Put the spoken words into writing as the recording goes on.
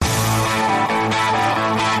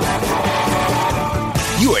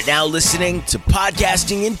are now listening to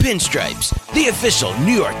Podcasting in Pinstripes, the official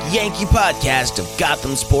New York Yankee podcast of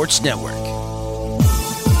Gotham Sports Network.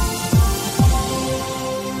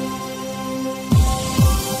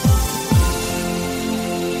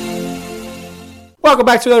 Welcome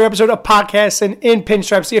back to another episode of Podcasting in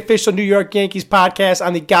Pinstripes, the official New York Yankees podcast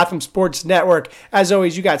on the Gotham Sports Network. As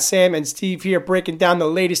always, you got Sam and Steve here breaking down the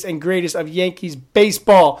latest and greatest of Yankees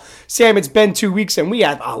baseball. Sam, it's been 2 weeks and we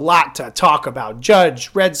have a lot to talk about.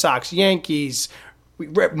 Judge, Red Sox, Yankees,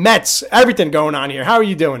 Mets, everything going on here. How are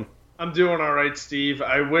you doing? I'm doing all right, Steve.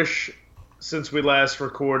 I wish, since we last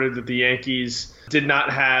recorded, that the Yankees did not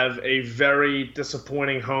have a very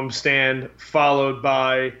disappointing homestand followed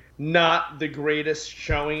by not the greatest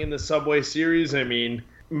showing in the Subway Series. I mean,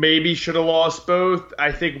 maybe should have lost both.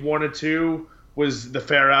 I think 1-2 was the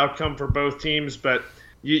fair outcome for both teams, but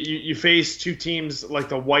you face two teams like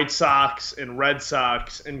the White Sox and Red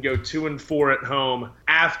Sox and go 2-4 at home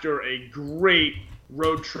after a great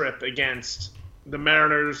road trip against the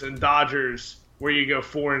Mariners and Dodgers, where you go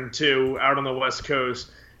 4-2 out on the West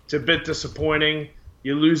Coast. It's a bit disappointing.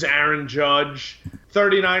 You lose Aaron Judge,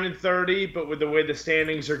 39-30, but with the way the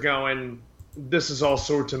standings are going, this is all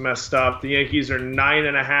sorts of messed up. The Yankees are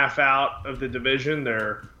 9.5 out of the division.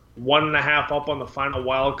 They're 1.5 up on the final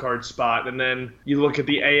wild card spot. And then you look at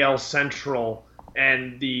the AL Central,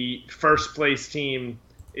 and the first place team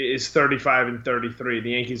is 35-33. The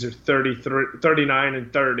Yankees are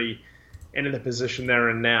 39-30, and in the position they're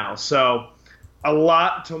in now. So a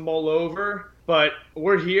lot to mull over. But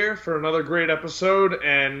we're here for another great episode,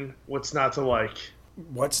 and what's not to like?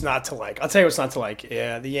 What's not to like? I'll tell you what's not to like.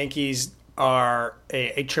 Yeah, the Yankees are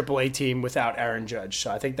a AAA team without Aaron Judge.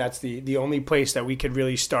 So I think that's the only place that we could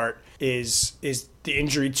really start is the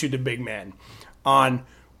injury to the big man on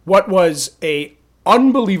what was a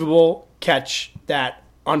unbelievable catch that,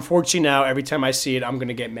 unfortunately, now every time I see it, I'm going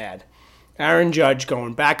to get mad. Aaron Judge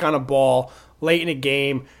going back on a ball late in a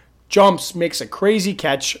game, jumps, makes a crazy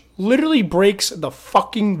catch, literally breaks the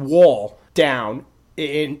fucking wall down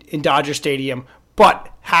in Dodger Stadium, but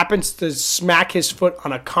happens to smack his foot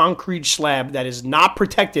on a concrete slab that is not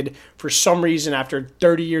protected for some reason after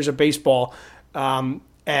 30 years of baseball. And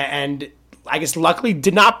I guess luckily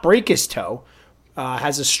did not break his toe.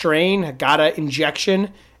 Has a strain, got an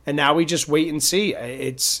injection, and now we just wait and see.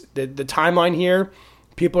 It's the timeline here.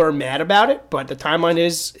 People are mad about it, but the timeline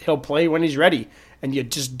is he'll play when he's ready. And you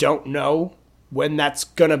just don't know when that's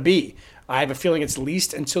going to be. I have a feeling it's at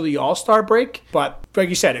least until the All-Star break. But like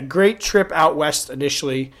you said, a great trip out west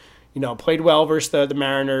initially. You know, played well versus the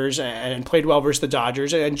Mariners and played well versus the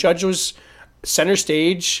Dodgers. And Judge was center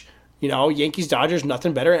stage. You know, Yankees, Dodgers,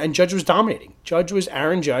 nothing better. And Judge was dominating. Judge was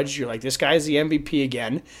Aaron Judge. You're like, this guy is the MVP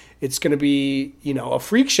again. It's going to be, you know, a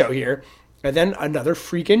freak show here. And then another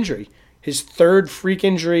freak injury. His third freak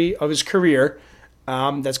injury of his career.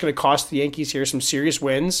 That's going to cost the Yankees here some serious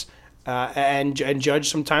wins and Judge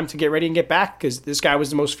some time to get ready and get back, because this guy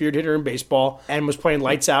was the most feared hitter in baseball and was playing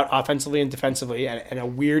lights out offensively and defensively, and a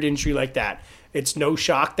weird injury like that. It's no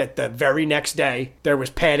shock that the very next day there was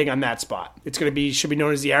padding on that spot. It's going to be should be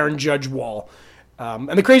known as the Aaron Judge wall.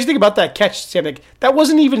 And the crazy thing about that catch, Sam, like, that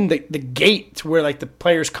wasn't even the gate to where like the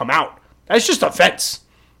players come out. That's just a fence,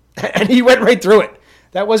 and he went right through it.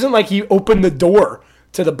 That wasn't like he opened the door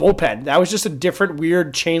to the bullpen. That was just a different,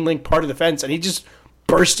 weird chain link part of the fence, and he just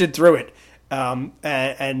bursted through it.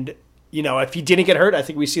 And you know, if he didn't get hurt, I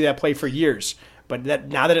think we see that play for years. But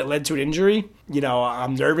now that it led to an injury, you know,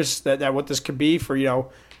 I'm nervous that what this could be for, you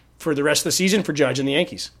know, for the rest of the season for Judge and the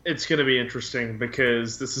Yankees. It's going to be interesting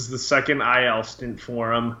because this is the second IL stint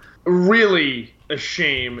for him. Really a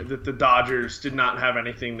shame that the Dodgers did not have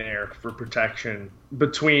anything there for protection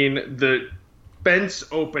between the fence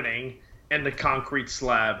opening and the concrete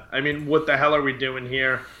slab. I mean, what the hell are we doing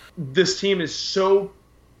here? This team is so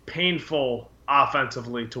painful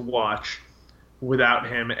offensively to watch without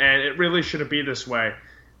him, and it really shouldn't be this way.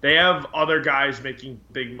 They have other guys making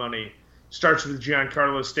big money. Starts with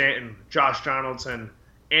Giancarlo Stanton, Josh Donaldson,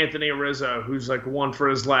 Anthony Rizzo, who's like one for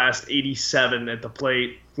his last 87 at the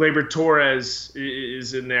plate. Gleyber Torres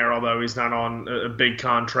is in there, although he's not on a big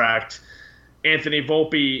contract. Anthony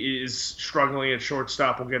Volpe is struggling at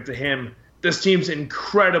shortstop. We'll get to him. This team's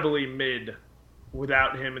incredibly mid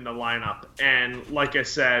without him in the lineup. And like I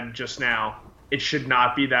said just now, it should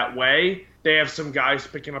not be that way. They have some guys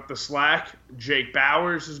picking up the slack. Jake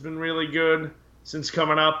Bauers has been really good since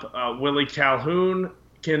coming up. Willie Calhoun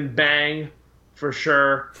can bang for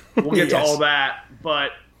sure. We'll get to all that.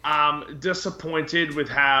 But I'm disappointed with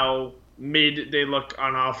how mid they look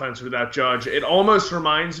on offense without Judge. It almost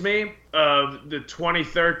reminds me of the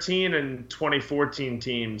 2013 and 2014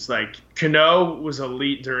 teams. Like, Cano was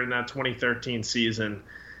elite during that 2013 season.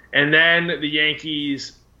 And then the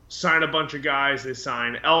Yankees sign a bunch of guys. They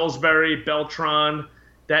sign Ellsbury, Beltran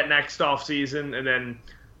that next offseason. And then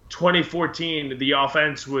 2014, the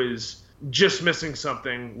offense was just missing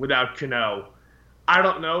something without Cano. I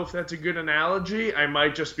don't know if that's a good analogy. I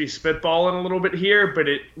might just be spitballing a little bit here, but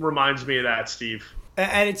it reminds me of that, Steve.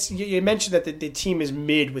 And it's, you mentioned that the team is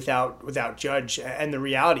mid without Judge, and the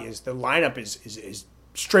reality is the lineup is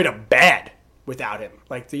straight up bad without him.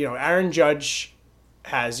 Like, Aaron Judge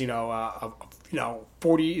has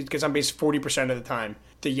 40, gets on base 40% of the time.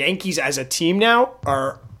 The Yankees as a team now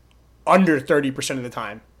are under 30% of the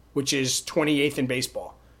time, which is 28th in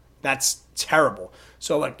baseball. That's terrible.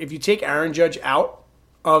 So, like, if you take Aaron Judge out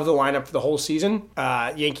of the lineup for the whole season,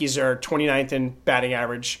 Yankees are 29th in batting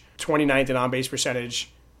average, 29th in on-base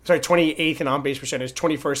percentage, 28th in on-base percentage,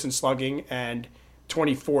 21st in slugging, and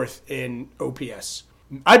 24th in OPS.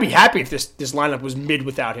 I'd be happy if this lineup was mid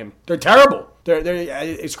without him. They're terrible.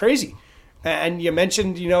 It's crazy. And you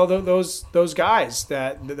mentioned, those guys,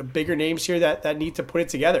 that the bigger names here that need to put it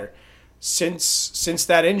together. Since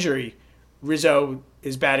that injury, Rizzo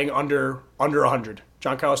is batting under 100.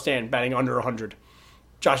 Giancarlo Stanton batting under 100.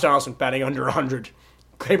 Josh Donaldson batting under 100.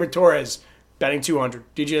 Gleyber Torres batting 200.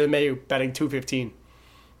 DJ LeMahieu batting 215.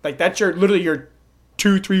 Like, that's literally your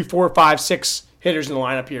 2, 3, 4, 5, 6 hitters in the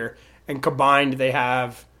lineup here. And combined, they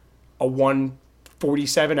have a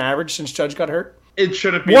 147 average since Judge got hurt. It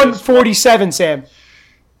should have been 147, Sam.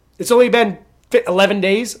 It's only been 11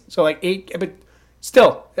 days, so like 8. But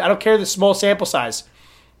still, I don't care the small sample size.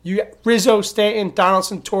 You Rizzo, Stanton,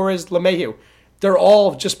 Donaldson, Torres, LeMahieu. They're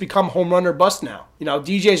all just become home run or bust now.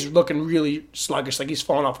 DJ's looking really sluggish, like he's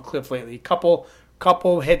fallen off a cliff lately. Couple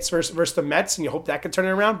hits versus the Mets, and you hope that can turn it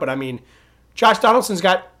around. But, I mean, Josh Donaldson's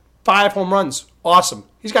got 5 home runs. Awesome.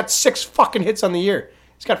 He's got 6 fucking hits on the year.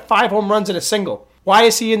 He's got 5 home runs and a single. Why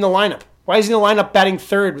is he in the lineup? Why is he in the lineup batting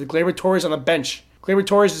third with Gleyber Torres on the bench? Gleyber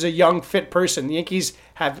Torres is a young, fit person. The Yankees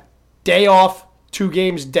have day off, 2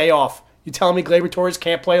 games, day off. You telling me Gleyber Torres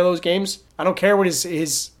can't play those games? I don't care what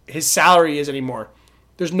his salary is anymore.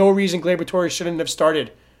 There's no reason Gleyber Torres shouldn't have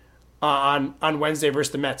started on Wednesday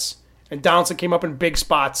versus the Mets. And Donaldson came up in big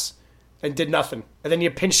spots and did nothing. And then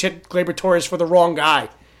you pinch hit Gleyber Torres for the wrong guy.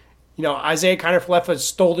 Isaiah Kiner-Falefa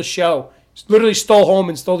stole the show. Literally stole home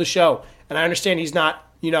and stole the show. And I understand he's not,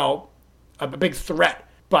 a big threat,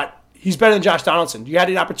 but he's better than Josh Donaldson. You had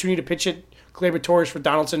an opportunity to pitch hit Gleyber Torres for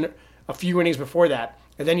Donaldson a few innings before that.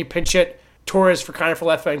 And then you pinch hit Torres for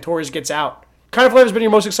Kiner-Falefa, and Torres gets out. Kiner-Falefa's been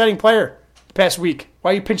your most exciting player the past week.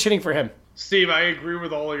 Why are you pinch hitting for him? Steve, I agree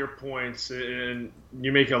with all of your points, and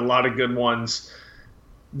you make a lot of good ones.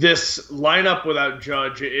 This lineup without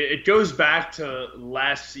Judge, it goes back to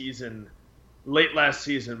late last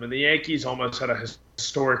season, when the Yankees almost had a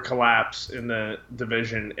historic collapse in the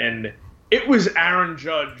division, and it was Aaron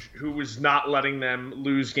Judge who was not letting them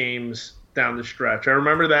lose games down the stretch. I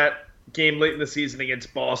remember that game late in the season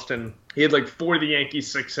against Boston. He had like 4 of the Yankees'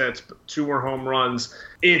 6 hits, but 2 were home runs.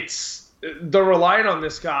 They're relying on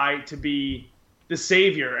this guy to be the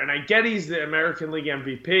savior, and I get he's the American League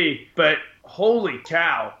MVP, but holy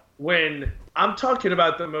cow, when I'm talking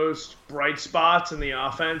about the most bright spots in the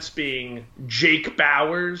offense being Jake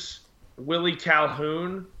Bauers, Willie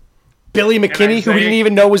Calhoun, Billy McKinney, who we didn't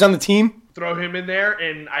even know was on the team. Throw him in there,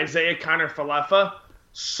 and Isaiah Kiner-Falefa.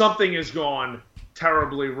 Something has gone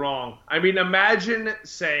terribly wrong. I mean, imagine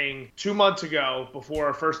saying 2 months ago, before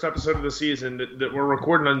our first episode of the season, that we're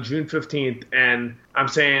recording on June 15th, and I'm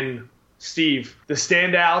saying, Steve, the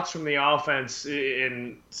standouts from the offense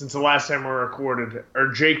since the last time we recorded are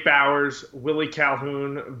Jake Bauers, Willie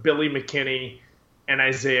Calhoun, Billy McKinney, and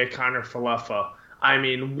Isaiah Kiner-Falefa. I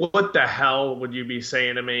mean, what the hell would you be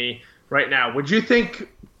saying to me right now? Would you think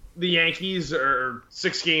the Yankees are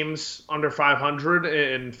 6 games under 500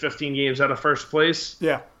 and 15 games out of first place?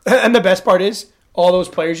 Yeah. And the best part is, all those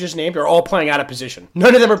players just named are all playing out of position.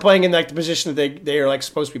 None of them are playing in like the position that they are like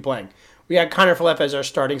supposed to be playing. We had Kiner-Falefa as our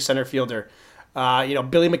starting center fielder.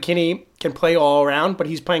 Billy McKinney can play all around, but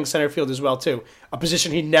he's playing center field as well too, a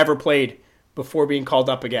position he never played before being called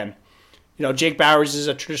up again. Jake Bauers is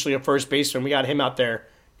traditionally a first baseman. We got him out there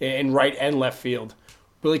in right and left field.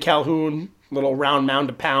 Willie Calhoun, little round mound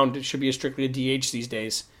to pound. It should be strictly a DH these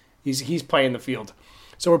days. He's playing the field.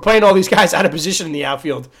 So we're playing all these guys out of position in the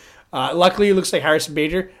outfield. Luckily, it looks like Harrison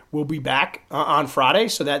Bader will be back on Friday,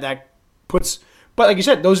 so that puts. But like you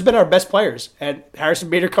said, those have been our best players, and Harrison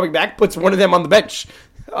Bader coming back puts one of them on the bench.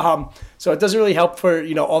 So it doesn't really help for,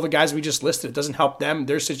 all the guys we just listed. It doesn't help them,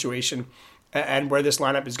 their situation, and where this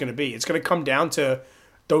lineup is going to be. It's going to come down to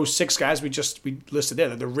those 6 guys we listed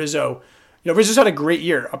there. The Rizzo. Rizzo's had a great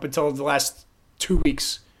year up until the last 2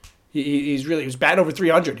 weeks. He was batting over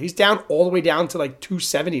 300. He's down all the way down to like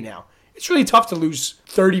 270 now. It's really tough to lose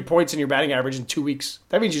 30 points in your batting average in 2 weeks.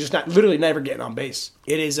 That means you're just literally never getting on base.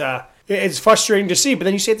 It's frustrating to see, but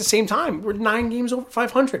then you say at the same time, we're 9 games over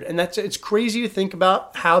 500, and it's crazy to think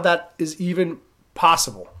about how that is even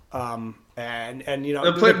possible. They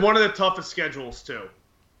played one of the toughest schedules too.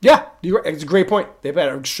 Yeah, it's a great point. They've had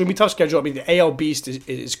an extremely tough schedule. I mean, the AL Beast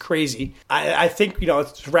is crazy. I think,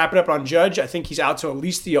 to wrap it up on Judge, I think he's out to at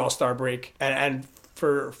least the All-Star break. And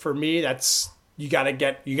for me, that's you got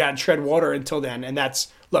to tread water until then. And that's,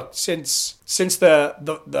 look, since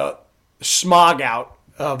the smog out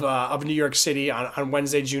of New York City on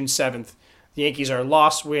Wednesday, June 7th, the Yankees are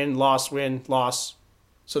loss, win, loss, win, loss.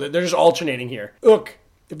 So they're just alternating here. Look,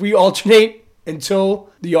 if we alternate until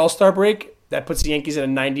the All-Star break, that puts the Yankees at a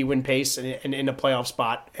 90-win pace and in a playoff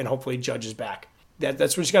spot, and hopefully Judge is back.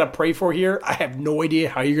 That's what you got to pray for here. I have no idea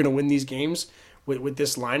how you're going to win these games with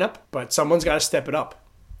this lineup, but someone's got to step it up.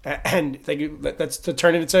 And that's to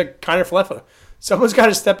turn it into Kiner-Falefa. Someone's got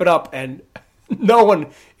to step it up, and no one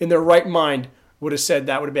in their right mind would have said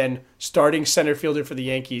that would have been starting center fielder for the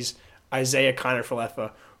Yankees, Isaiah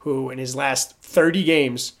Kiner-Falefa, who in his last 30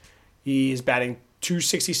 games, he is batting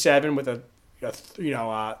 .267 with a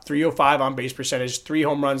 305 on base percentage, 3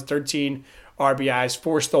 home runs, 13 RBIs,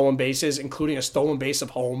 4 stolen bases, including a stolen base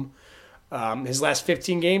of home. His last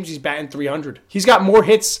 15 games, he's batting .300. He's got more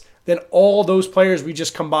hits than all those players we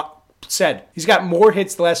just said. He's got more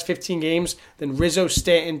hits the last 15 games than Rizzo,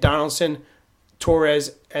 Stanton, Donaldson,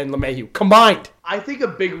 Torres, and LeMahieu combined. I think a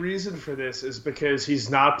big reason for this is because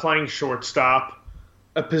he's not playing shortstop,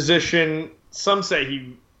 a position some say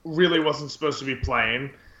he really wasn't supposed to be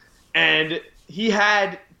playing. And he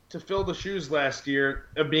had to fill the shoes last year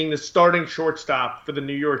of being the starting shortstop for the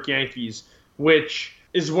New York Yankees, which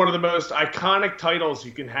is one of the most iconic titles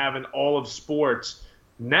you can have in all of sports.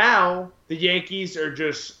 Now, the Yankees are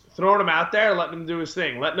just throwing him out there, letting him do his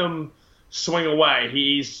thing, letting him swing away.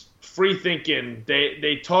 He's free thinking.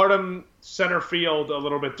 They taught him center field a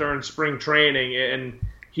little bit during spring training, and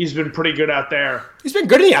he's been pretty good out there. He's been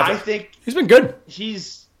good in the outfield. I think he's been good.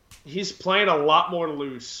 He's playing a lot more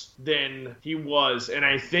loose than he was. And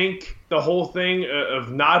I think the whole thing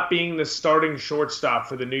of not being the starting shortstop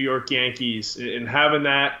for the New York Yankees and having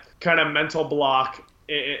that kind of mental block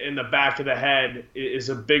in the back of the head is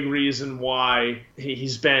a big reason why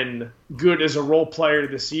he's been good as a role player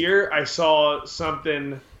this year. I saw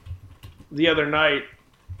something the other night.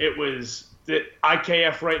 It was that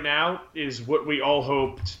IKF right now is what we all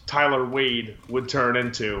hoped Tyler Wade would turn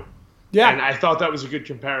into. Yeah, and I thought that was a good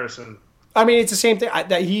comparison. I mean, it's the same thing.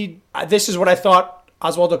 This is what I thought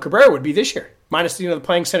Oswaldo Cabrera would be this year, minus the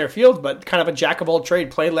playing center field, but kind of a jack of all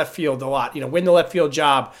trade. Play left field a lot. Win the left field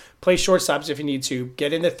job. Play shortstops if you need to.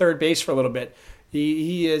 Get into third base for a little bit.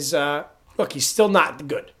 He is look. He's still not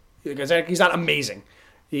good because he's not amazing.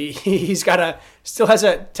 He's got still has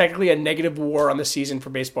technically a negative WAR on the season for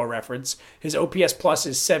Baseball Reference. His OPS plus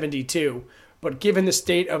is 72, but given the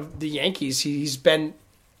state of the Yankees, he's been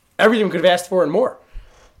everything we could have asked for and more.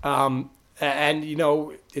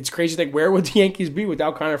 It's crazy to think, where would the Yankees be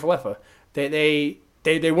without Kiner-Falefa? They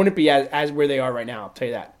wouldn't be as where they are right now, I'll tell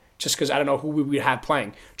you that. Just because I don't know who we would have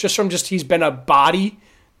playing. He's been a body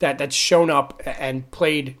that's shown up and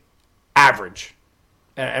played average.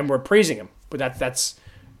 And we're praising him. But that's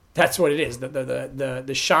what it is.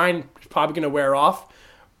 The shine is probably going to wear off.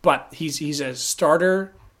 But he's a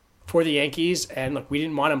starter for the Yankees. And look, we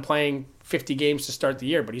didn't want him playing 50 games to start the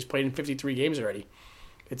year, but he's played in 53 games already.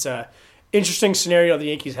 It's a interesting scenario the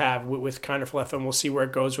Yankees have with Kiner-Falefa, and we'll see where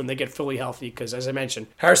it goes when they get fully healthy. Because as I mentioned,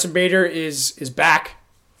 Harrison Bader is back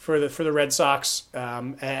for the Red Sox.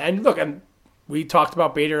 And look, we talked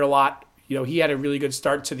about Bader a lot. He had a really good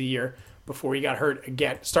start to the year before he got hurt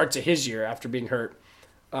again. Start to his year after being hurt,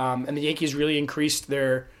 and the Yankees really increased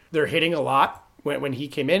their hitting a lot when he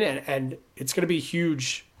came in, and it's going to be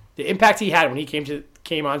huge. The impact he had when he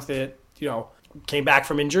came back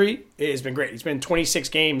from injury, it has been great. He's been 26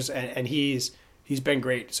 games, and he's been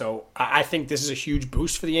great. So I think this is a huge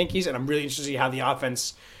boost for the Yankees, and I'm really interested to see how the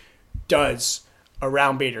offense does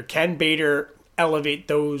around Bader. Can Bader elevate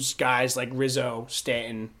those guys like Rizzo,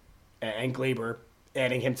 Stanton, and Glaber,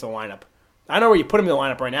 adding him to the lineup? I don't know where you put him in the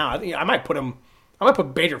lineup right now. I think I might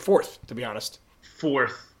put Bader fourth, to be honest.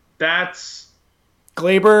 Fourth. That's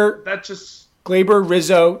Glaber. That's just Glaber,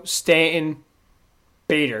 Rizzo, Stanton,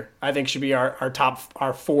 Bader, I think should be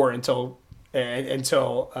our 4 until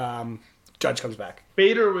until Judge comes back.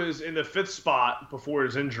 Bader was in the 5th spot before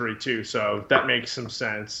his injury too, so that makes some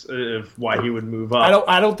sense of why he would move up.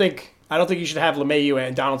 I don't think you should have LeMahieu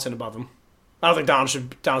and Donaldson above him. I don't think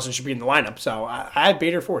Donaldson should be in the lineup. So I had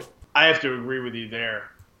Bader 4th. I have to agree with you there.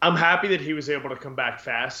 I'm happy that he was able to come back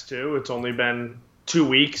fast too. It's only been 2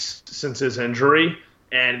 weeks since his injury,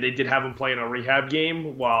 and they did have him playing a rehab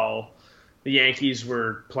game while the Yankees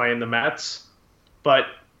were playing the Mets. But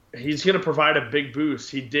he's going to provide a big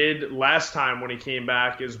boost. He did last time when he came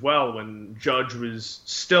back as well, when Judge was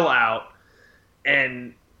still out,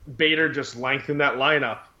 and Bader just lengthened that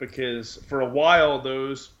lineup because for a while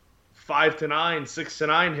those 5 to 9, 6 to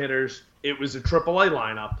 9 hitters, it was a AAA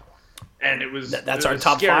lineup, and it was that's our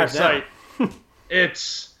top 5 now.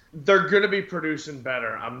 They're going to be producing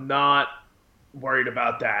better. I'm not worried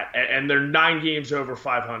about that, and they're 9 games over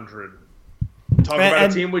 500. Talk about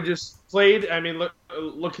a team we just played. I mean,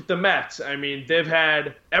 look at the Mets. I mean, they've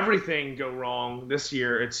had everything go wrong this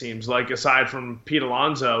year, it seems like, aside from Pete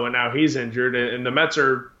Alonso, and now he's injured, and the Mets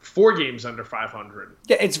are 4 games under 500.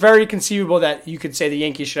 Yeah, it's very conceivable that you could say the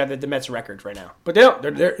Yankees should have the Mets record right now. But they don't.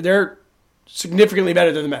 They're significantly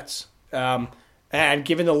better than the Mets. And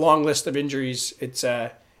given the long list of injuries, it's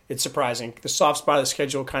surprising. The soft spot of the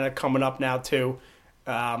schedule kind of coming up now, too.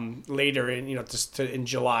 Later in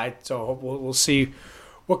July, so we'll see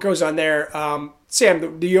what goes on there.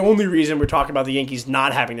 Sam, the only reason we're talking about the Yankees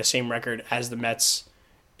not having the same record as the Mets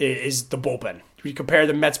is the bullpen. If we compare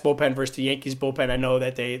the Mets bullpen versus the Yankees bullpen, I know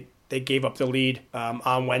that they gave up the lead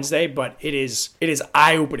on Wednesday, but it is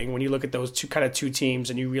eye-opening when you look at those two teams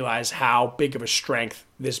and you realize how big of a strength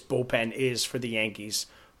this bullpen is for the Yankees.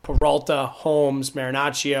 Peralta, Holmes,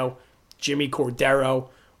 Marinaccio, Jimmy Cordero,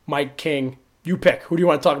 Mike King. You pick. Who do you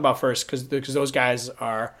want to talk about first? Because those guys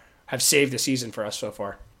have saved the season for us so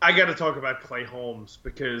far. I got to talk about Clay Holmes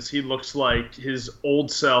because he looks like his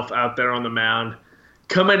old self out there on the mound.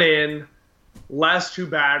 Coming in, last 2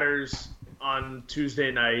 batters on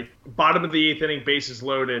Tuesday night, bottom of the 8th inning, bases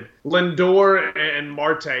loaded. Lindor and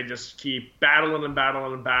Marte just keep battling,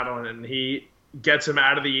 and he gets him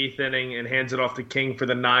out of the 8th inning and hands it off to King for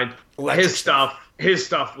the 9th. His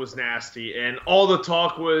stuff was nasty, and all the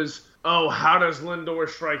talk was, oh, how does Lindor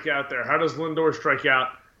strike out there? How does Lindor strike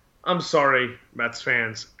out? I'm sorry, Mets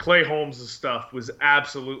fans. Clay Holmes' stuff was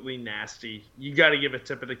absolutely nasty. You got to give a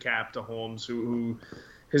tip of the cap to Holmes, who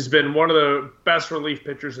has been one of the best relief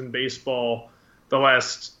pitchers in baseball the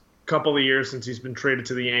last couple of years since he's been traded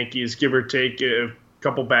to the Yankees, give or take a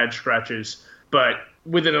couple bad stretches. But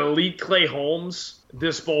with an elite Clay Holmes,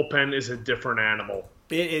 this bullpen is a different animal.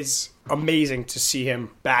 It is amazing to see him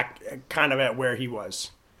back kind of at where he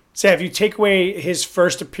was. So if you take away his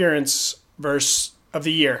first appearance of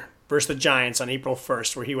the year versus the Giants on April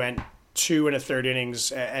 1st, where he went 2 1/3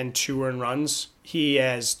 innings and 2 earned runs, he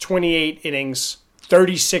has 28 innings,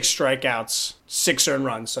 36 strikeouts, 6 earned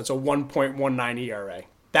runs. That's a 1.19 ERA.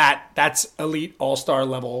 That's elite all-star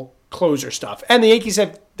level closer stuff. And the Yankees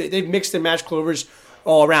they've mixed and matched clovers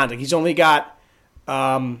all around. Like he's only got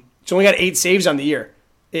 8 saves on the year,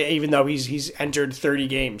 even though he's entered 30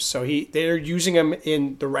 games. So they're using him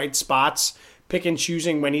in the right spots, pick and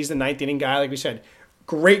choosing when he's the 9th inning guy. Like we said,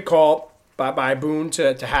 great call by Boone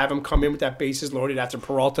to have him come in with that bases loaded after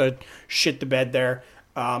Peralta shit the bed there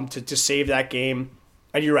to save that game.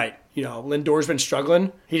 And you're right. Lindor's been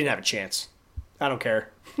struggling. He didn't have a chance. I don't care.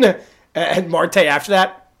 And Marte after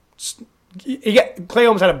that, Clay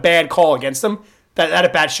Holmes had a bad call against him. That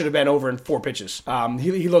at bat should have been over in 4 pitches.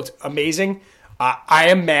 He looked amazing. I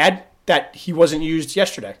am mad that he wasn't used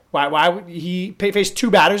yesterday. Why would he faced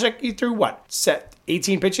 2 batters? He threw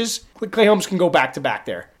 18 pitches? Clay Holmes can go back to back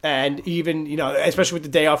there. And even, especially with the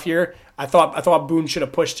day off here, I thought Boone should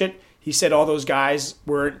have pushed it. He said all those guys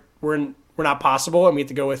were not possible, and we had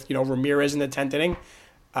to go with, Ramirez in the 10th inning.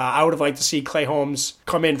 I would have liked to see Clay Holmes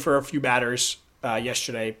come in for a few batters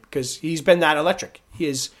yesterday because he's been that electric. He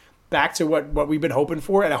is back to what we've been hoping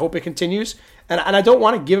for, and I hope it continues. And I don't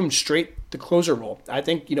want to give him straight the closer role. I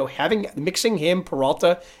think, mixing him,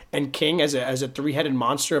 Peralta, and King as a 3-headed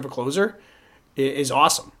monster of a closer is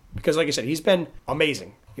awesome. Because, like I said, he's been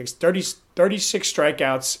amazing. He has 36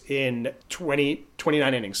 strikeouts in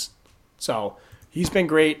 29 innings. So he's been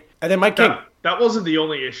great. And then Mike King. That wasn't the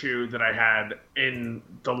only issue that I had in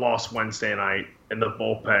the loss Wednesday night in the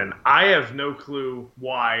bullpen. I have no clue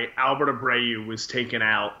why Albert Abreu was taken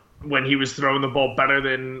out when he was throwing the ball better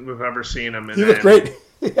than we've ever seen him. And he looked great.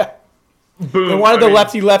 Yeah. Boom. They wanted the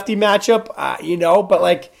lefty-lefty matchup,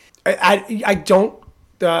 but I don't.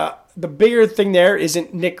 The bigger thing there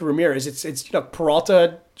isn't Nick Ramirez. It's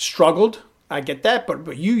Peralta struggled I get that,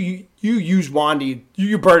 but you use Wandy,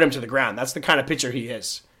 you burn him to the ground. That's the kind of pitcher he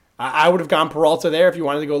is. I would have gone Peralta there if you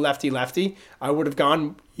wanted to go lefty. I would have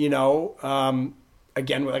gone,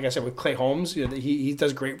 again, like I said, with Clay Holmes. He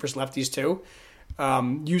does great for lefties too.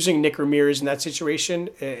 Using Nick Ramirez in that situation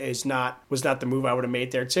was not the move I would have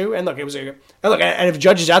made there too. And look, and if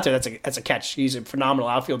Judge is out there, that's a catch. He's a phenomenal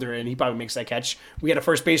outfielder, and he probably makes that catch. We had a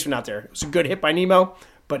first baseman out there. It was a good hit by Nemo,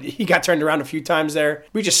 but he got turned around a few times there.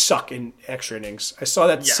 We just suck in extra innings. I saw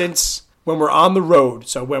that since when we're on the road.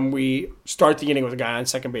 So when we start the inning with a guy on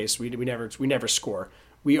second base, we never score.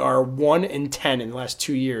 We are 1-10 in the last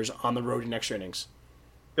 2 years on the road in extra innings.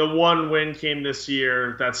 The one win came this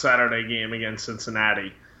year, that Saturday game against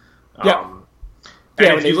Cincinnati. When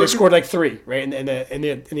they scored like 3, right, in the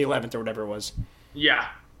 11th or whatever it was. Yeah,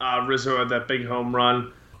 Rizzo had that big home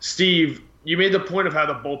run. Steve, you made the point of how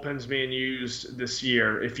the bullpen's being used this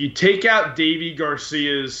year. If you take out Davy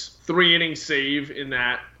Garcia's 3-inning save in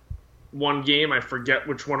that one game, I forget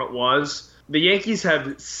which one it was, the Yankees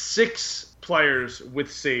have 6 players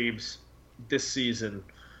with saves this season.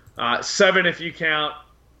 7 if you count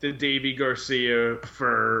the Davy Garcia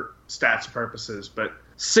for stats purposes, but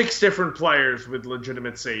 6 different players with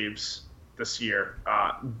legitimate saves this year.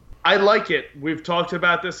 I like it. We've talked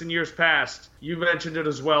about this in years past. You mentioned it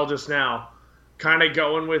as well just now. Kind of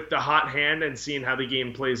going with the hot hand and seeing how the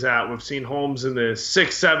game plays out. We've seen Holmes in the 6th,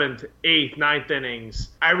 7th, 8th, 9th innings.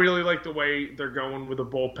 I really like the way they're going with the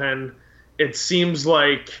bullpen. It seems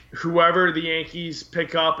like whoever the Yankees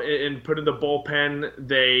pick up and put in the bullpen,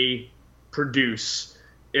 they produce.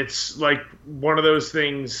 It's like one of those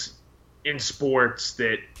things in sports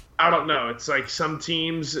that, I don't know, it's like some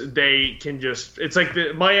teams, they can just, it's like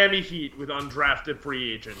the Miami Heat with undrafted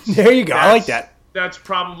free agents. There you go. I like that. That's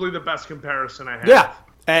probably the best comparison I have. Yeah.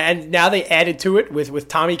 And now they added to it with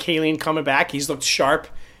Tommy Kaline coming back. He's looked sharp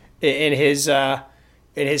in his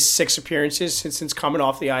 6 appearances since coming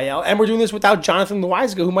off the IL. And we're doing this without Jonathan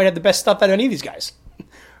Loaizaga, who might have the best stuff out of any of these guys,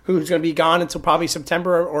 who's going to be gone until probably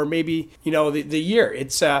September or maybe, the year.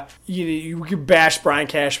 It's you could bash Brian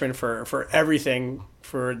Cashman for everything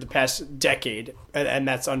for the past decade, and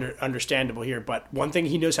that's understandable here. But one thing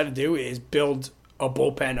he knows how to do is build a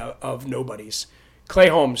bullpen of nobodies. Clay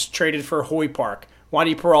Holmes traded for Hoy Park.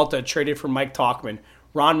 Wandy Peralta traded for Mike Tauchman.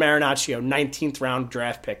 Ron Marinaccio, 19th round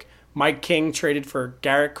draft pick. Mike King traded for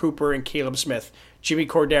Garrett Cooper and Caleb Smith. Jimmy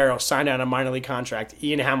Cordero signed on a minor league contract.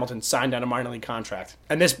 Ian Hamilton signed on a minor league contract.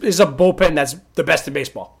 And this is a bullpen that's the best in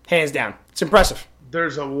baseball, hands down. It's impressive.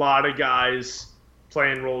 There's a lot of guys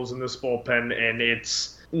playing roles in this bullpen, and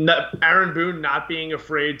it's Aaron Boone not being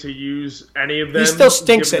afraid to use any of them. He still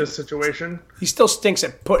stinks given this situation. He still stinks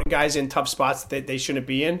at putting guys in tough spots that they shouldn't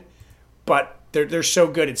be in, but they're so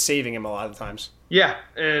good at saving him a lot of times. Yeah,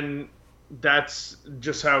 and that's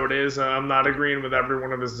just how it is. I'm not agreeing with every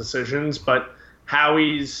one of his decisions, but how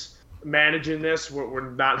he's managing this,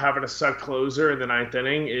 we're not having a set closer in the 9th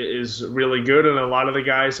inning, is really good, and a lot of the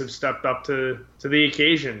guys have stepped up to the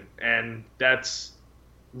occasion, and that's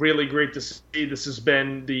really great to see. This has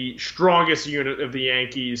been the strongest unit of the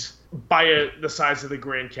Yankees by the size of the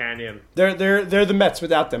Grand Canyon. They're the Mets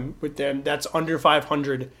without them. With them, that's under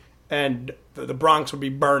 500, and the Bronx would be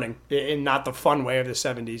burning in not the fun way of the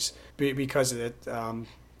 70s because of it.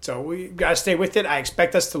 So we got to stay with it. I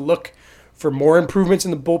expect us to look for more improvements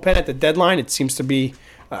in the bullpen at the deadline. It seems to be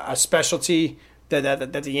a specialty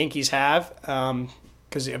that the Yankees have,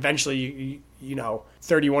 because eventually,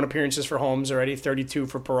 31 appearances for Holmes already, 32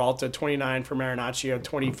 for Peralta, 29 for Marinaccio,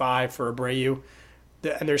 25 for Abreu.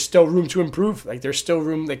 And there's still room to improve. Like, there's still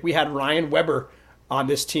room. Like, we had Ryan Weber on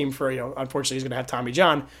this team for, unfortunately he's going to have Tommy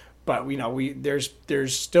John, but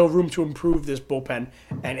there's still room to improve this bullpen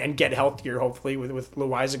and get healthier, hopefully, with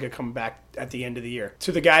Loaizaga coming back at the end of the year.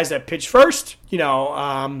 To the guys that pitch first,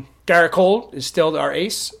 Garrett Cole is still our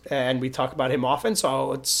ace, and we talk about him often.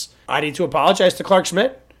 So I need to apologize to Clarke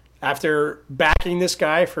Schmidt after backing this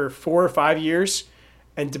guy for 4 or 5 years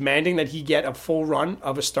and demanding that he get a full run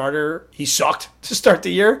of a starter. He sucked to start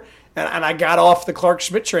the year, and I got off the Clarke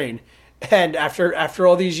Schmidt train. And after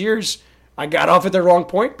all these years, I got off at the wrong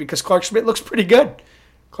point because Clarke Schmidt looks pretty good.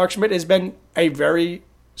 Clarke Schmidt has been a very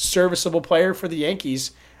serviceable player for the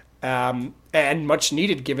Yankees, and much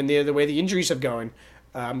needed given the way the injuries have gone.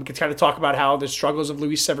 We could kind of talk about how the struggles of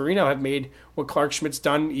Luis Severino have made what Clarke Schmidt's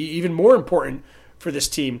done even more important for this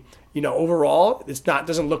team. Overall,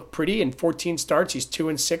 doesn't look pretty. In 14 starts, he's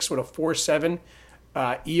 2-6 with a 4.7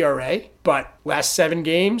 ERA. But last 7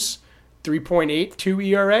 games, 3.82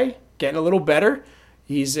 ERA, getting a little better.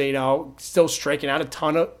 He's still striking out a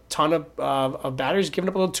ton of batters, giving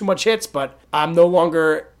up a little too much hits, but I'm no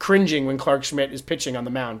longer cringing when Clarke Schmidt is pitching on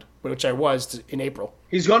the mound, which I was in April.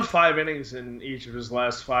 He's gone 5 innings in each of his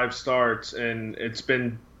last 5 starts, and it's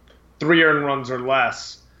been 3 earned runs or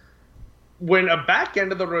less. When a back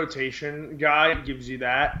end of the rotation guy gives you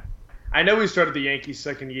that, I know he started the Yankees'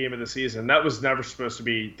 second game of the season. That was never supposed to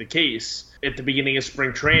be the case at the beginning of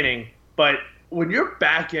spring training, but when you're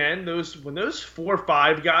back end, when those 4 or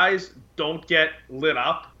 5 guys don't get lit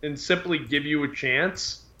up and simply give you a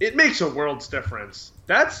chance, it makes a world's difference.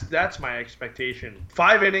 That's my expectation.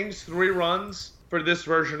 5 innings, 3 runs for this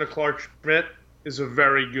version of Clarke Schmidt is a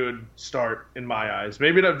very good start in my eyes.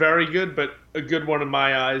 Maybe not very good, but a good one in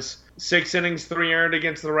my eyes. 6 innings, 3 earned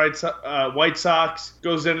against the White Sox.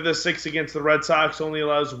 Goes into the 6 against the Red Sox, only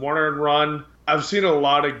allows 1 earned run. I've seen a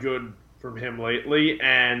lot of good from him lately,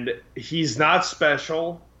 and he's not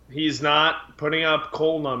special. He's not putting up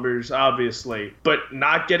Cole numbers, obviously, but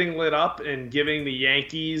not getting lit up and giving the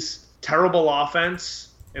Yankees terrible offense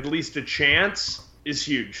at least a chance is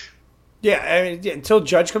huge. Yeah, I mean, until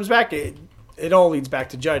Judge comes back, it all leads back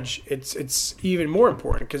to Judge. It's even more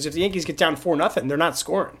important because if the Yankees get down 4-0, they're not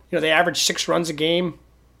scoring. They average 6 runs a game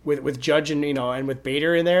with Judge and with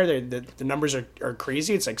Bader in there. The numbers are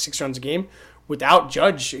crazy. It's like 6 runs a game. Without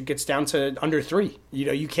Judge, it gets down to under 3.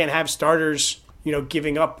 You can't have starters,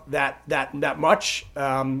 giving up that much.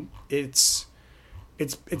 It's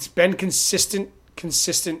been consistent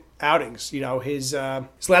outings. His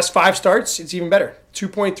last 5 starts, it's even better.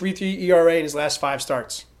 2.33 ERA in his last 5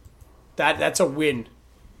 starts. That's a win.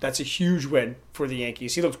 That's a huge win for the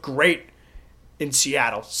Yankees. He looked great in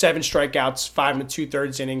Seattle. 7 strikeouts, 5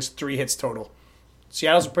 2/3 innings, 3 hits total.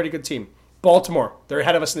 Seattle's a pretty good team. Baltimore, they're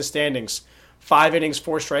ahead of us in the standings. 5 innings,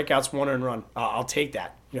 4 strikeouts, 1 earned run. I'll take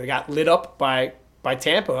that. They got lit up by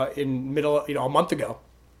Tampa in a month ago.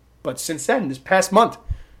 But since then, this past month,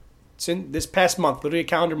 literally a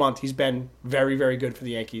calendar month, he's been very, very good for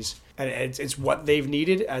the Yankees. And it's what they've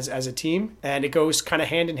needed as a team. And it goes kind of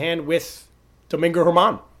hand in hand with Domingo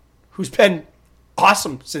Germán, who's been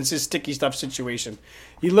awesome since his sticky stuff situation.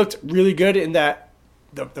 He looked really good in the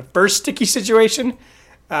first sticky situation,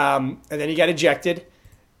 and then he got ejected.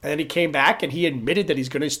 And then he came back and he admitted that he's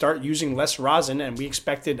going to start using less rosin, and I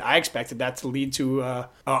expected that to lead to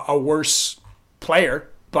a worse player.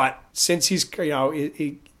 But since he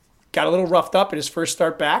got a little roughed up in his first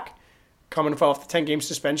start back, coming off the 10-game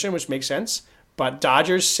suspension, which makes sense. But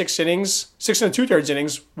Dodgers 6 innings, 6 2/3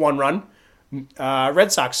 innings, 1 run.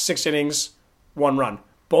 Red Sox 6 innings, 1 run.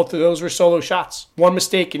 Both of those were solo shots. 1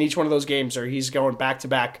 mistake in each one of those games, or he's going back to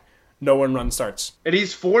back, no 1-run starts. And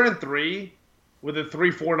he's 4-3. With a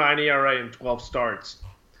 3.49 ERA in 12 starts.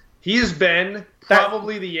 He has been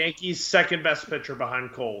probably the Yankees' second best pitcher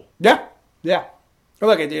behind Cole. Yeah.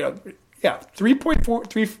 Look at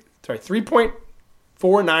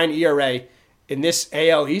 3.49 ERA in this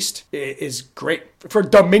AL East is great for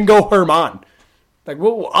Domingo Germán.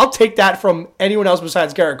 I'll take that from anyone else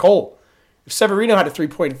besides Garrett Cole. If Severino had a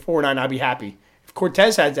 3.49, I'd be happy. If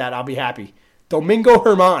Cortez had that, I'll be happy. Domingo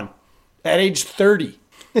Germán at age 30.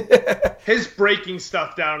 His breaking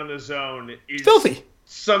stuff down in the zone is filthy.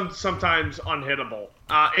 Sometimes unhittable.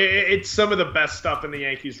 It's some of the best stuff in the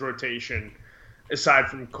Yankees rotation, aside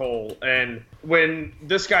from Cole. And when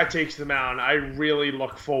this guy takes the mound, I really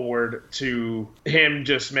look forward to him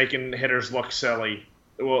just making hitters look silly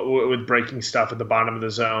with breaking stuff at the bottom of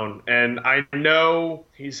the zone. And I know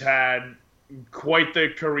he's had quite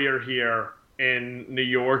the career here in New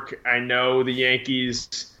York. I know the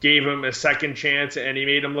Yankees gave him a second chance, and he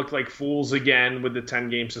made him look like fools again with the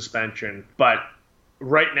 10-game suspension. But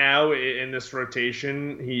right now in this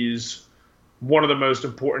rotation, he's one of the most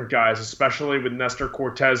important guys, especially with Nestor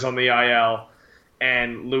Cortez on the IL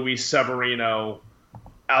and Luis Severino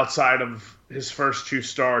outside of his first 2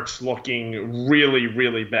 starts looking really,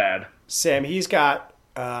 really bad. Sam, he's got,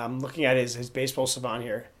 looking at his baseball savant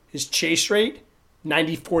here, his chase rate,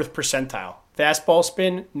 94th percentile. Fastball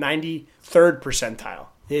spin, 93rd percentile.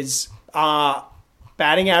 His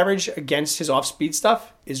batting average against his off-speed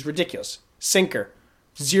stuff is ridiculous. Sinker,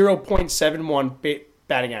 0.71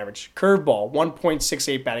 batting average. Curveball,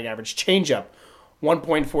 1.68 batting average. Changeup,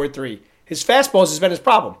 1.43. His fastballs has been his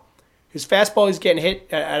problem. His fastball is getting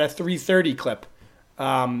hit at a 330 clip,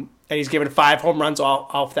 and he's given 5 home runs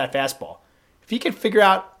off that fastball. If he can figure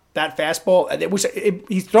out that fastball,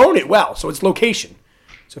 he's thrown it well, so it's location.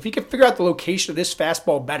 So if he can figure out the location of this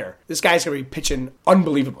fastball better, this guy's going to be pitching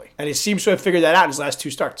unbelievably. And he seems to have figured that out in his last 2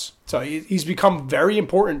 starts. So he's become very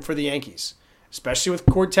important for the Yankees, especially with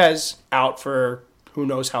Cortez out for who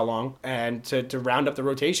knows how long, and to round up the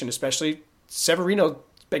rotation, especially Severino's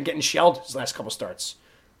been getting shelled his last couple starts.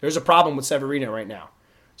 There's a problem with Severino right now.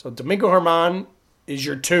 So Domingo Germán is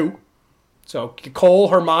your 2. So Cole,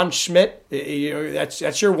 Germán, Schmidt,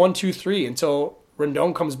 that's your 1, 2, 3 until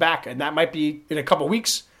Rendon comes back, and that might be in a couple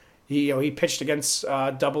weeks. He pitched against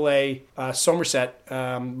Double-A Somerset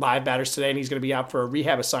live batters today, and he's going to be out for a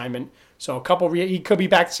rehab assignment. So he could be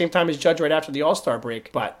back at the same time as Judge right after the All-Star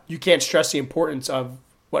break. But you can't stress the importance of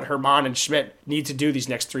what Germán and Schmidt need to do these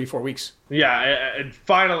next 3-4 weeks. Yeah, and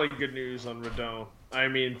finally good news on Rendon. I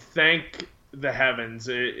mean, thank the heavens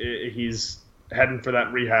he's heading for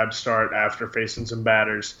that rehab start after facing some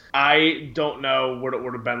batters. I don't know what it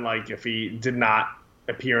would have been like if he did not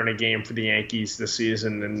appear in a game for the Yankees this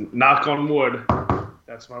season. And knock on wood,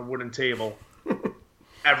 that's my wooden table,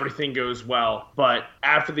 everything goes well. But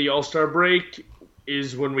after the All-Star break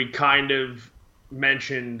is when we kind of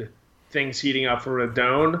mentioned things heating up for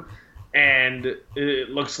Rendon, and it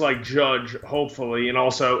looks like Judge, hopefully, and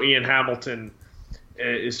also Ian Hamilton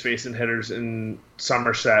is facing hitters in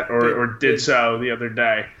Somerset, or did so the other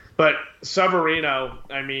day. But Severino,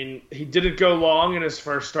 I mean, he didn't go long in his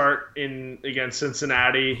first start against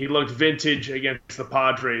Cincinnati. He looked vintage against the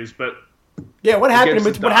Padres, but yeah, what happened?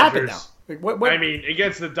 What happened now? What? I mean,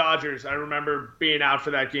 against the Dodgers, I remember being out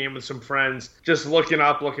for that game with some friends, just looking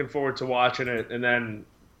forward to watching it, and then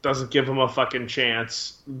doesn't give him a fucking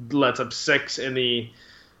chance. Lets up 6 in the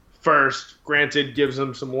first. Granted, gives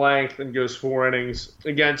him some length and goes 4 innings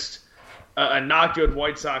against a not good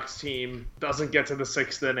White Sox team. Doesn't get to the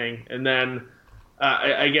 6th inning. And then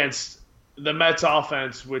against the Mets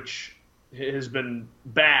offense, which has been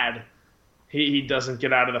bad, he doesn't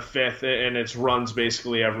get out of the 5th, and it's runs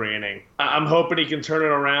basically every inning. I'm hoping he can turn it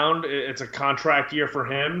around. It's a contract year for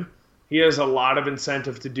him. He has a lot of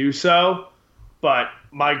incentive to do so. But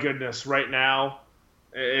my goodness, right now,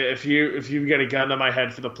 if you get a gun to my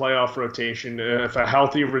head for the playoff rotation, if a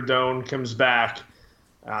healthy Rendon comes back,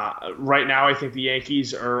 right now I think the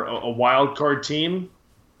Yankees are a wild card team.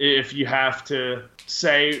 If you have to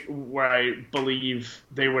say where I believe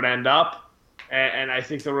they would end up, and I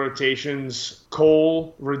think the rotations: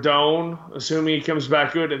 Cole, Rendon, assuming he comes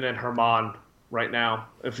back good, and then Germán. Right now,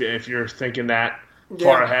 if you're thinking that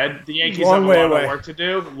far ahead, the Yankees have a lot of work to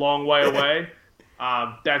do. Long way away.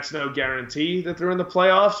 That's no guarantee that they're in the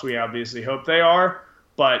playoffs. We obviously hope they are,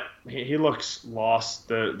 but he looks lost.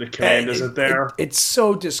 The command isn't there. It's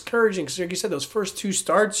so discouraging because, like you said, those first 2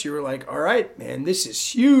 starts, you were like, all right, man, this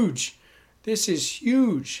is huge. This is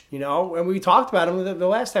huge, And we talked about him in the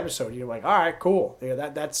last episode. You're like, all right, cool.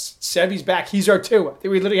 That's Sevy's back. He's our 2. I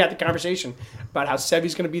think we literally had the conversation about how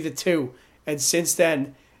Sevy's going to be the 2. And since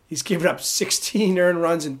then, he's given up 16 earned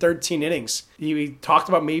runs in 13 innings. We talked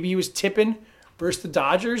about maybe he was tipping versus the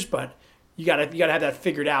Dodgers, but you gotta have that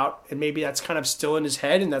figured out, and maybe that's kind of still in his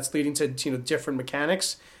head, and that's leading to different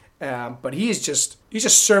mechanics. But he's just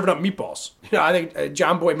serving up meatballs. I think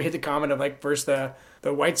John Boy made the comment of like versus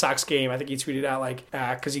the White Sox game. I think he tweeted out like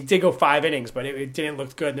because he did go 5 innings, but it didn't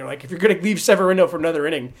look good. And they're like, if you're gonna leave Severino for another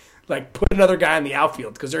inning, like put another guy in the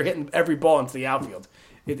outfield because they're hitting every ball into the outfield.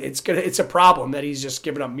 It's a problem that he's just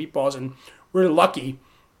giving up meatballs, and we're lucky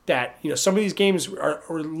that some of these games are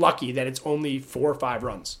lucky that it's only 4 or 5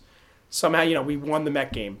 runs. Somehow we won the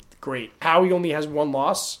Met game, great. How he only has 1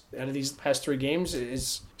 loss out of these past 3 games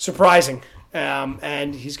is surprising,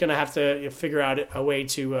 and he's going to have to figure out a way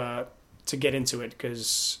to get into it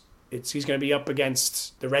because he's going to be up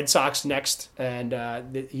against the Red Sox next, and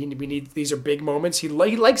these are big moments. He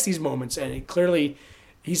likes these moments, and clearly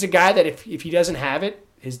he's a guy that if he doesn't have it,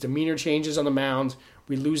 his demeanor changes on the mound.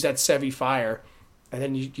 We lose that Sevy fire. And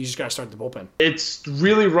then you just got to start the bullpen. It's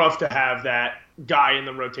really rough to have that guy in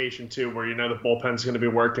the rotation, too, where the bullpen's going to be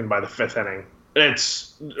working by the 5th inning.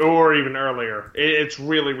 Or even earlier. It's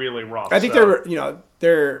really, really rough. I think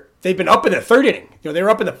they've been up in the 3rd inning. They were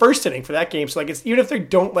up in the 1st inning for that game. So, even if they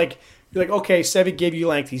don't, you're like, okay, Sevy gave you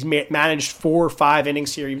length. He's managed 4 or 5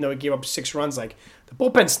 innings here, even though he gave up 6 runs. The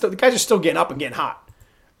bullpen's the guys are still getting up and getting hot.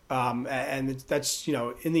 And that's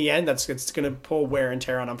in the end, it's going to pull wear and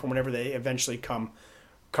tear on them from whenever they eventually come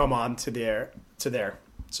on to there.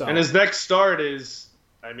 So, and his next start is,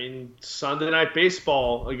 Sunday Night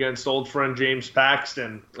Baseball against old friend James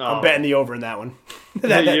Paxton. I'm betting the over in that one.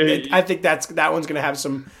 I think that one's going to have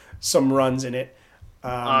some runs in it.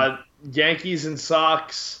 Yankees and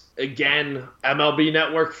Sox again. MLB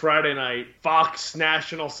Network Friday night, Fox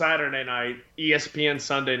National Saturday night, ESPN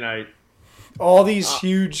Sunday night. All these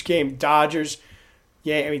huge games, Dodgers,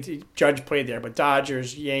 Judge played there, but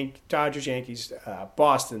Dodgers, Yankees,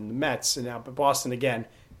 Boston, the Mets, and now Boston again,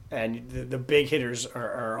 and the big hitters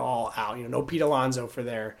are all out. No Pete Alonso for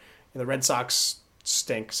there. The Red Sox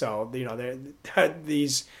stink. So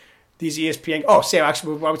these ESPN. Oh, Sam,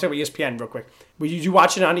 actually, while we talk about ESPN real quick, did you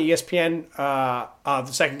watch it on ESPN?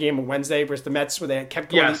 The second game of Wednesday versus the Mets, where they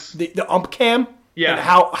kept going the ump cam. Yeah. And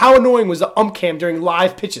how annoying was the ump cam during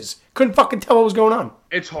live pitches? Couldn't fucking tell what was going on.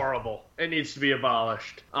 It's horrible. It needs to be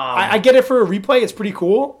abolished. I get it for a replay. It's pretty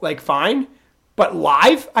cool. Like, fine. But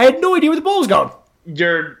live, I had no idea where the ball was going.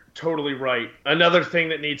 You're totally right. Another thing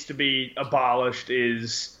that needs to be abolished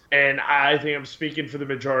is, and I think I'm speaking for the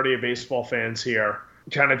majority of baseball fans here,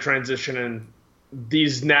 kind of transitioning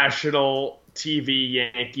these national TV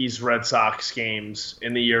Yankees Red Sox games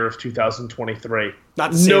in the year of 2023.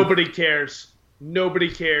 Not the same. Nobody cares. Nobody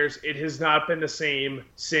cares. It has not been the same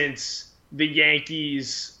since the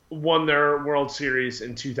Yankees won their World Series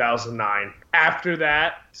in 2009. After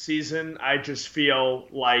that season, I just feel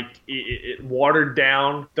like it watered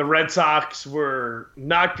down. The Red Sox were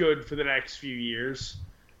not good for the next few years.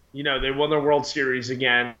 They won their World Series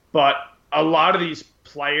again. But a lot of these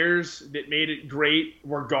players that made it great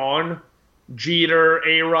were gone. Jeter,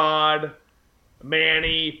 A-Rod,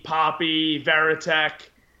 Manny, Poppy, Veritek.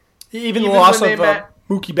 Even the loss of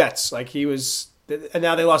Mookie Betts, like he was, and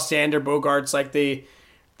now they lost Xander Bogaerts, like the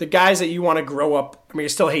guys that you want to grow up. I mean, I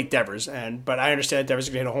still hate Devers, but I understand that Devers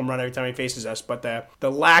is going to hit a home run every time he faces us. But the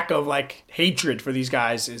lack of like hatred for these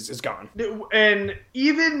guys is gone. And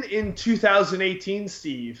even in 2018,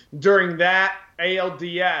 Steve, during that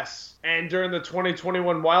ALDS and during the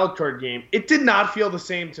 2021 wildcard game, it did not feel the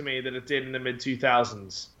same to me that it did in the mid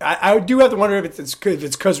 2000s. I do have to wonder if it's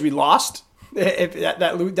because we lost. If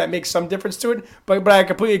that makes some difference to it, but I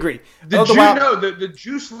completely agree. The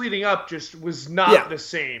juice leading up just was not the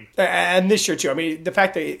same. And this year too. I mean, the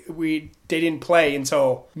fact that they didn't play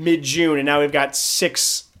until mid-June, and now we've got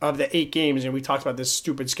 6 of the 8 games, and we talked about this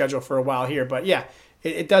stupid schedule for a while here. But yeah,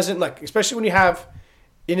 it doesn't look, especially when you have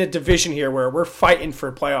in a division here where we're fighting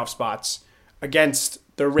for playoff spots against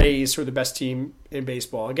the Rays, who are the best team in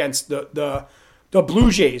baseball, against the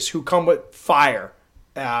Blue Jays, who come with fire.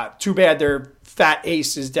 Too bad their fat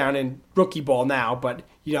ace is down in rookie ball now, but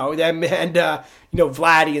them and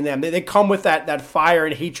Vladdy and them, they come with that fire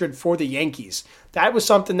and hatred for the Yankees. That was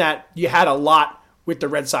something that you had a lot with the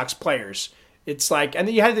Red Sox players. It's like, and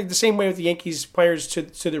then you had the same way with the Yankees players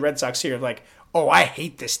to the Red Sox here. Like, oh, I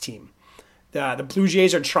hate this team. The Blue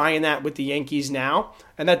Jays are trying that with the Yankees now,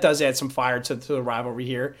 and that does add some fire to the rivalry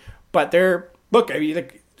here. But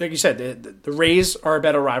like you said, the Rays are a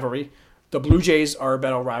better rivalry. The Blue Jays are a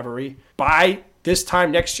better rivalry. By this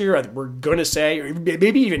time next year, we're going to say, or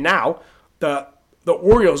maybe even now, the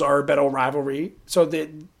Orioles are a better rivalry. So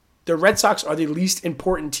the Red Sox are the least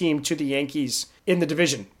important team to the Yankees in the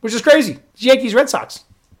division, which is crazy. It's Yankees-Red Sox.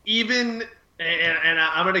 Even, and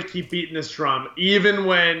I'm going to keep beating this drum, even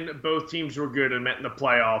when both teams were good and met in the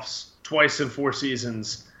playoffs twice in 4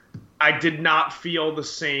 seasons, I did not feel the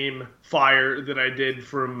same fire that I did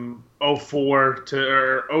from 03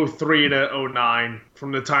 to 09,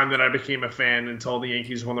 from the time that I became a fan until the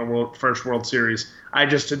Yankees won their first World Series. I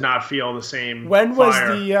just did not feel the same When fire.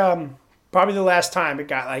 Was the probably the last time it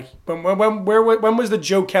got like when was the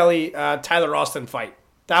Joe Kelly Tyler Austin fight?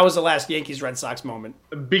 That was the last Yankees Red Sox moment.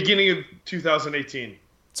 Beginning of 2018.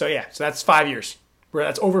 So that's 5 years.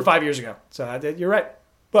 That's over 5 years ago. So you're right.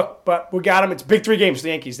 Look, but we got them. It's big 3 games for the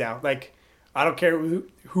Yankees now. Like, I don't care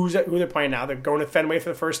who they're playing now. They're going to Fenway for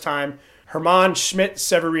the first time. Herman, Schmidt,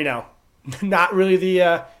 Severino. Not really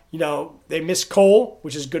the, they missed Cole,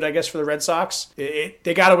 which is good, I guess, for the Red Sox.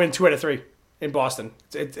 They got to win 2 out of 3 in Boston.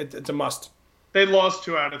 It's a must. They lost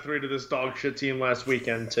 2 out of 3 to this dog shit team last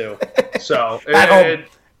weekend, too. So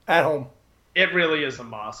At home. It really is a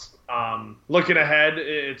must. Looking ahead,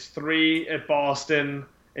 it's 3 at Boston.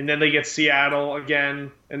 And then they get Seattle again.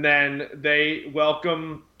 And then they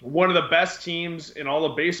welcome one of the best teams in all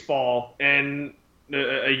of baseball and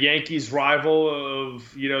a Yankees rival of,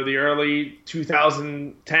 the early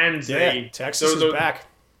 2010s. Yeah, Texas is back.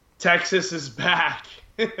 Texas is back.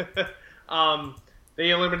 They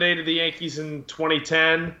eliminated the Yankees in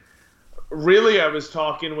 2010. Really, I was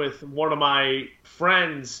talking with one of my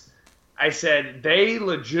friends. I said, they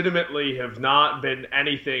legitimately have not been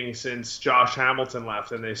anything since Josh Hamilton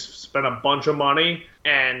left, and they spent a bunch of money,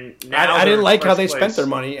 and now I didn't like how they spent their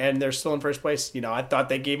money, and they're still in first place. I thought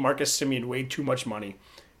they gave Marcus Semien way too much money.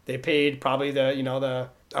 They paid probably I don't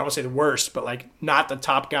want to say the worst, but like not the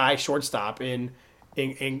top guy shortstop in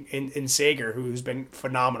Sager, who's been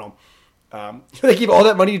phenomenal. They gave all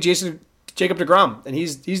that money to Jacob deGrom, and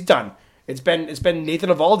he's done. It's been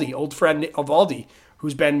Nathan Eovaldi, old friend Eovaldi,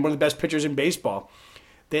 who's been one of the best pitchers in baseball.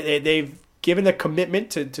 They've given a commitment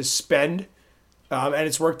to spend, and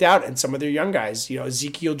it's worked out. And some of their young guys,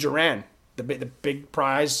 Ezekiel Duran, the big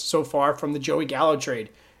prize so far from the Joey Gallo trade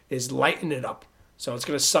is lighting it up. So it's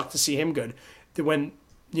going to suck to see him good. When,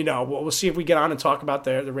 we'll see if we get on and talk about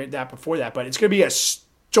that before that, but it's going to be a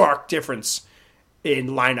stark difference in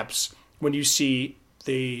lineups when you see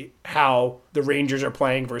how the Rangers are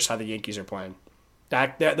playing versus how the Yankees are playing.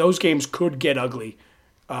 That those games could get ugly.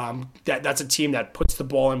 That's a team that puts the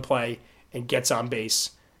ball in play and gets on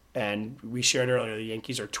base. And we shared earlier, the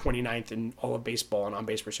Yankees are 29th in all of baseball and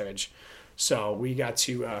on-base percentage. So we got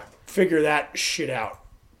to figure that shit out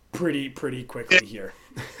pretty quickly here.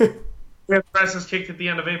 We had the Rasmus kicked at the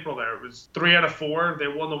end of April there. It was 3 out of 4. They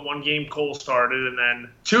won the one game Cole started, and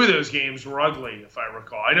then 2 of those games were ugly, if I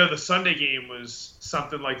recall. I know the Sunday game was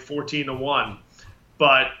something like 14-1.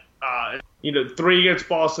 But, 3 against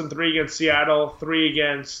Boston, 3 against Seattle, 3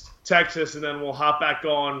 against Texas, and then we'll hop back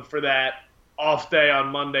on for that off day on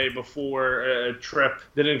Monday before a trip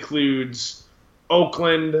that includes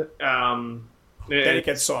Oakland. Then it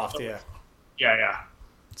gets soft, yeah. Yeah.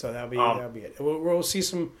 So that'll be it. We'll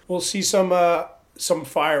see some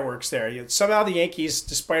fireworks there. Somehow the Yankees,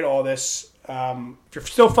 despite all this, if you're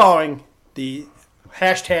still following the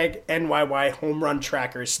hashtag NYY home run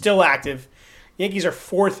tracker, is still active. Yankees are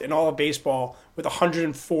 4th in all of baseball with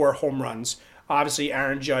 104 home runs. Obviously,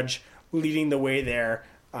 Aaron Judge leading the way there.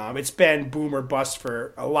 It's been boom or bust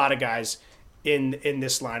for a lot of guys in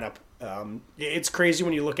this lineup. It's crazy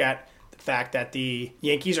when you look at the fact that the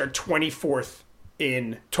Yankees are 24th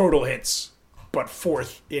in total hits, but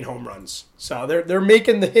 4th in home runs. So they're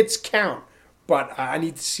making the hits count, but I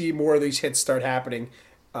need to see more of these hits start happening.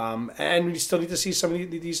 And we still need to see some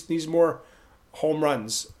of these more home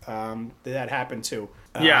runs that happen too.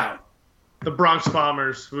 The Bronx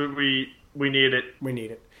Bombers, we need it. We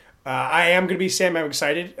need it. I am going to be, Sam, I'm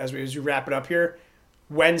excited as we wrap it up here.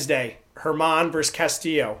 Wednesday, Herman versus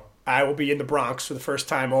Castillo. I will be in the Bronx for the first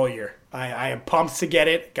time all year. I am pumped to get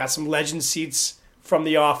it. Got some legend seats from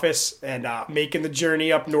the office and making the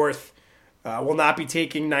journey up north. Will not be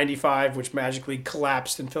taking 95, which magically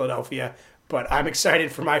collapsed in Philadelphia. But I'm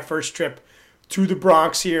excited for my first trip to the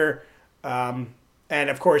Bronx here. And,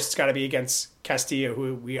 of course, it's got to be against Castillo,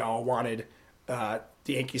 who we all wanted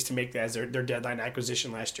the Yankees to make that as their deadline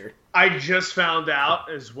acquisition last year. I just found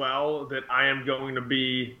out as well that I am going to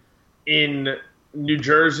be in New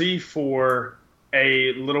Jersey for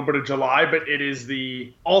a little bit of July, but it is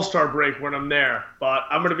the All-Star break when I'm there. But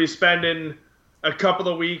I'm going to be spending a couple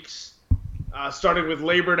of weeks, starting with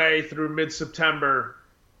Labor Day through mid-September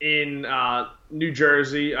in New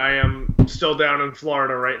Jersey. I am still down in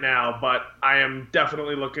Florida right now, but I am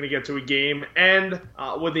definitely looking to get to a game. And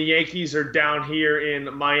when the Yankees are down here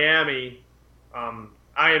in Miami,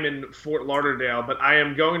 I am in Fort Lauderdale, but I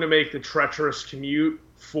am going to make the treacherous commute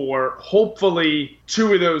for hopefully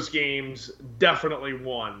 2 of those games, definitely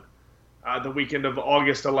 1. The weekend of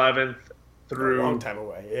August 11th through a long time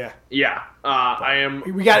away. Yeah. I am.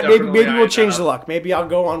 Maybe we'll change the luck. Maybe I'll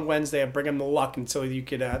go on Wednesday and bring them the luck until you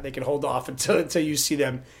could. They can hold off until you see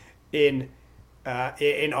them in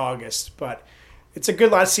August. But it's a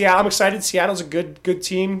good lot. Seattle, I'm excited. Seattle's a good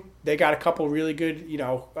team. They got a couple really good.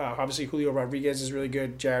 Obviously Julio Rodriguez is really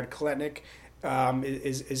good. Jared Kaletnik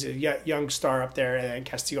is a young star up there, and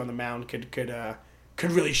Castillo on the mound could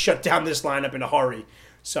really shut down this lineup in a hurry.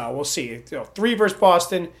 So we'll see. 3 versus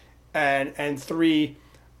Boston. And 3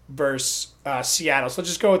 versus Seattle. So let's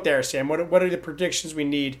just go with there, Sam. What are the predictions we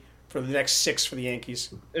need for the next 6 for the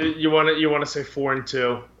Yankees? You want to say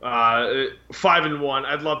 4-2, 5-1.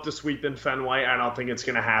 I'd love to sweep in Fenway. I don't think it's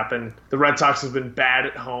going to happen. The Red Sox have been bad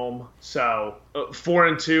at home, so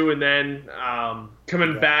 4-2, and then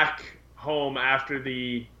back home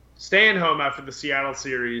staying home after the Seattle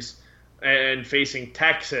series and facing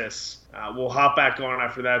Texas. We'll hop back on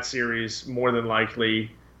after that series more than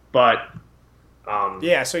likely. But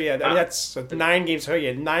that's 9 games. So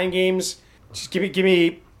 9 games. Just give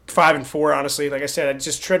me 5-4. Honestly, like I said, I'd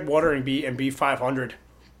just tread water and be 500.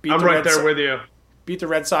 I'm right there with you. Beat the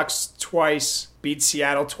Red Sox twice. Beat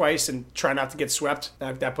Seattle twice, and try not to get swept.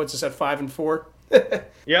 That puts us at 5-4.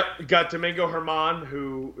 Yep, got Domingo Herman,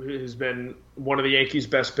 who has been one of the Yankees'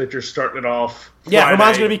 best pitchers, starting it off. Yeah,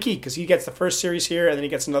 Herman's going to be key because he gets the first series here, and then he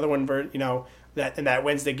gets another one. That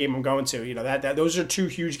Wednesday game I'm going to. Those are 2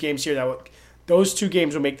 huge games here. Those 2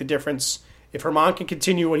 games will make the difference. If Herman can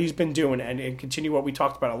continue what he's been doing and continue what we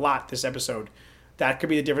talked about a lot this episode, that could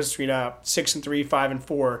be the difference between 6-3,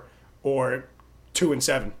 5-4, or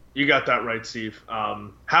 2-7. You got that right, Steve.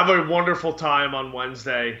 Have a wonderful time on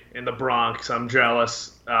Wednesday in the Bronx. I'm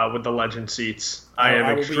jealous with the legend seats. I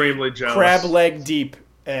am extremely jealous. Crab leg deep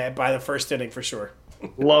by the first inning for sure.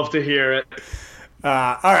 Love to hear it. All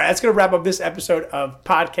right, that's going to wrap up this episode of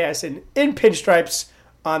Podcasting in Pinstripes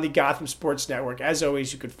on the Gotham Sports Network. As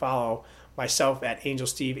always, you could follow myself at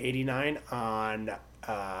AngelSteve89 on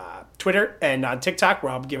Twitter and on TikTok,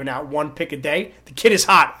 where I'll be giving out one pick a day. The kid is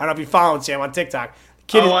hot. I don't know if you're following Sam on TikTok.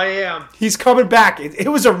 I am. He's coming back. It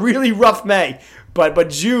was a really rough May, but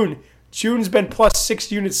June's been plus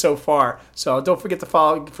 6 units so far. So don't forget to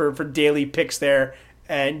follow for daily picks there.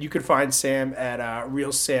 And you can find Sam at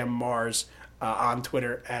Real Sam Mars on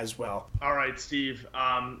Twitter as well. All right, Steve.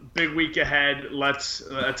 Big week ahead. Let's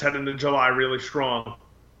head into July really strong.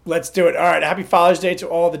 Let's do it. All right. Happy Father's Day to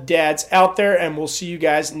all the dads out there, and we'll see you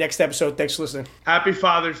guys next episode. Thanks for listening. Happy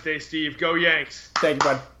Father's Day, Steve. Go Yanks. Thank you,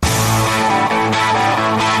 bud.